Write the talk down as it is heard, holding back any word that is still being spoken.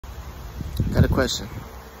Got a question.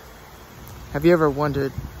 Have you ever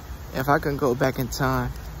wondered if I can go back in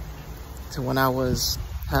time to when I was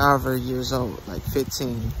however years old, like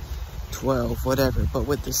 15, 12, whatever, but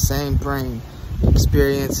with the same brain,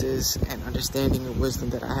 experiences, and understanding and wisdom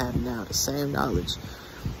that I have now, the same knowledge,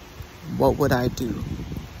 what would I do?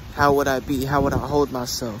 How would I be? How would I hold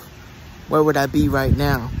myself? Where would I be right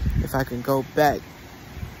now if I can go back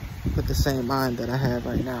with the same mind that I have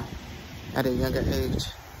right now at a younger age?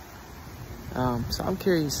 So I'm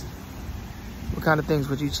curious, what kind of things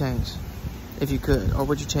would you change if you could? Or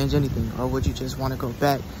would you change anything? Or would you just want to go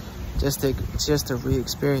back just to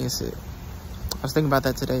re-experience it? I was thinking about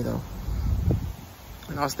that today though.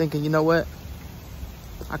 And I was thinking, you know what?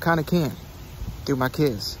 I kind of can through my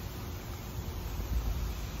kids.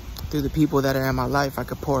 Through the people that are in my life I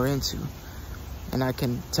could pour into. And I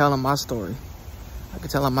can tell them my story. I can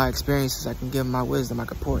tell them my experiences. I can give them my wisdom. I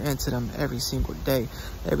can pour into them every single day,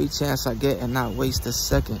 every chance I get, and not waste a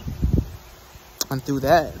second. And through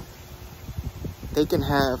that, they can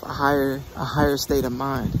have a higher state of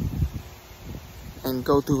mind and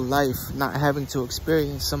go through life not having to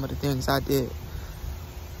experience some of the things I did.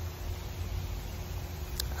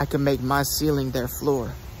 I can make my ceiling their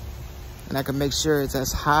floor, and I can make sure it's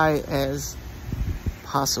as high as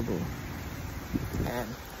possible. And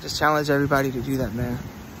just challenge everybody to do that, man.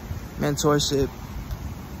 Mentorship,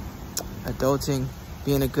 adulting,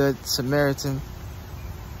 being a good Samaritan.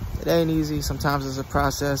 It ain't easy. Sometimes it's a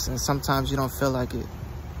process, and sometimes you don't feel like it.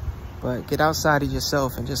 But get outside of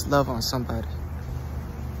yourself and just love on somebody.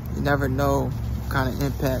 You never know what kind of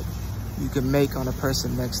impact you can make on a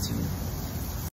person next to you.